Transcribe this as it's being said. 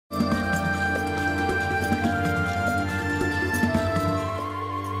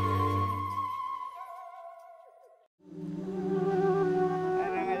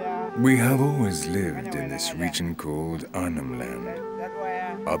We have always lived in this region called Arnhem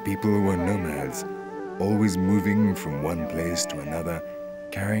Land. Our people were nomads, always moving from one place to another,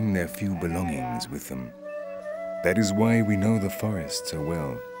 carrying their few belongings with them. That is why we know the forest so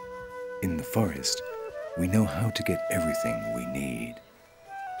well. In the forest, we know how to get everything we need.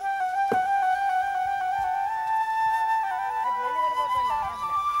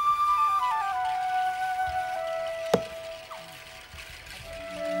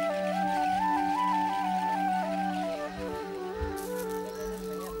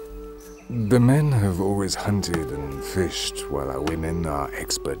 The men have always hunted and fished, while our women are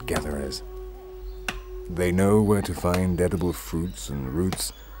expert gatherers. They know where to find edible fruits and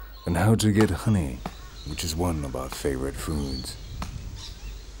roots, and how to get honey, which is one of our favorite foods.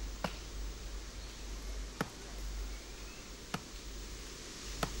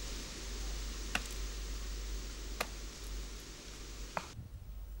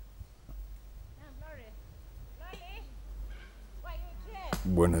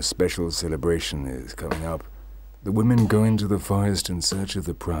 When a special celebration is coming up, the women go into the forest in search of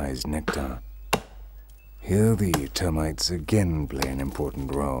the prized nectar. Here the termites again play an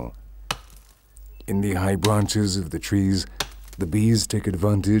important role. In the high branches of the trees, the bees take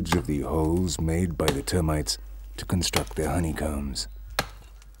advantage of the holes made by the termites to construct their honeycombs.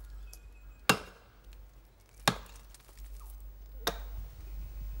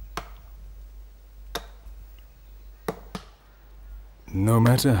 No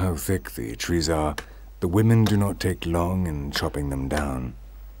matter how thick the trees are, the women do not take long in chopping them down.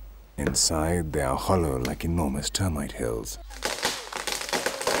 Inside, they are hollow like enormous termite hills.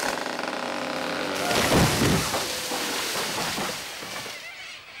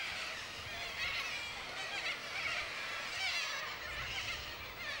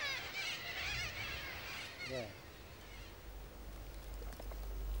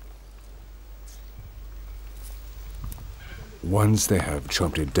 Once they have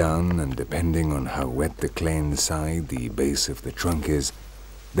chopped it down, and depending on how wet the clay inside the base of the trunk is,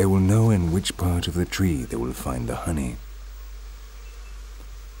 they will know in which part of the tree they will find the honey.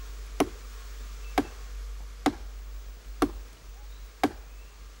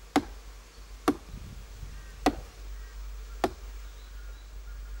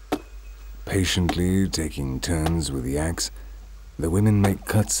 Patiently taking turns with the axe, the women make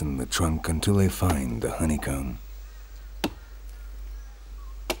cuts in the trunk until they find the honeycomb.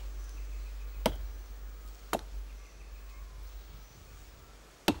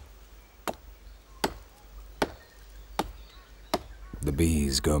 The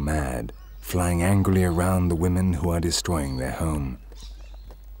bees go mad, flying angrily around the women who are destroying their home.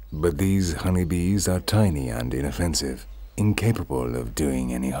 But these honeybees are tiny and inoffensive, incapable of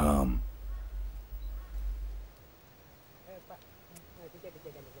doing any harm.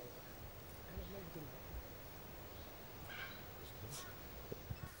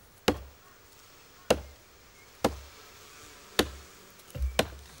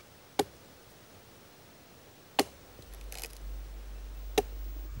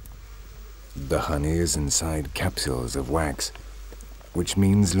 The honey is inside capsules of wax, which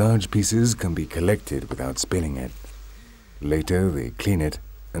means large pieces can be collected without spilling it. Later, they clean it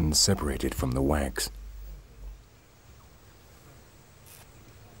and separate it from the wax.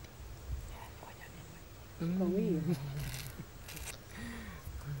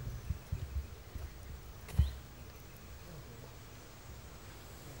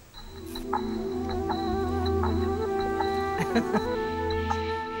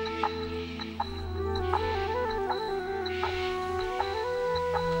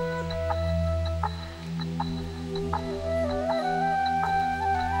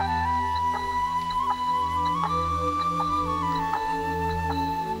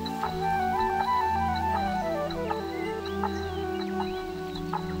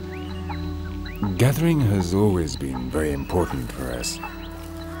 Gathering has always been very important for us.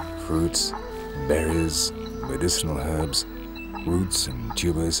 Fruits, berries, medicinal herbs, roots and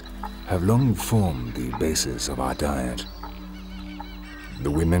tubers have long formed the basis of our diet. The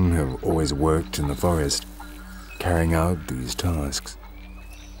women have always worked in the forest, carrying out these tasks.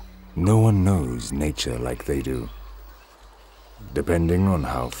 No one knows nature like they do. Depending on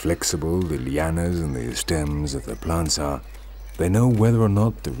how flexible the lianas and the stems of the plants are, they know whether or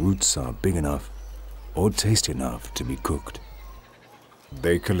not the roots are big enough or tasty enough to be cooked.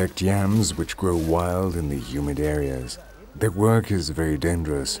 They collect yams which grow wild in the humid areas. Their work is very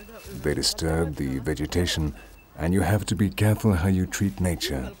dangerous. They disturb the vegetation, and you have to be careful how you treat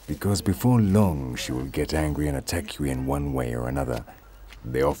nature, because before long she will get angry and attack you in one way or another.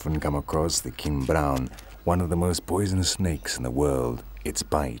 They often come across the king brown, One of the most poisonous snakes in the world, its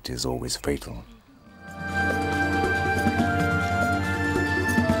bite is always fatal.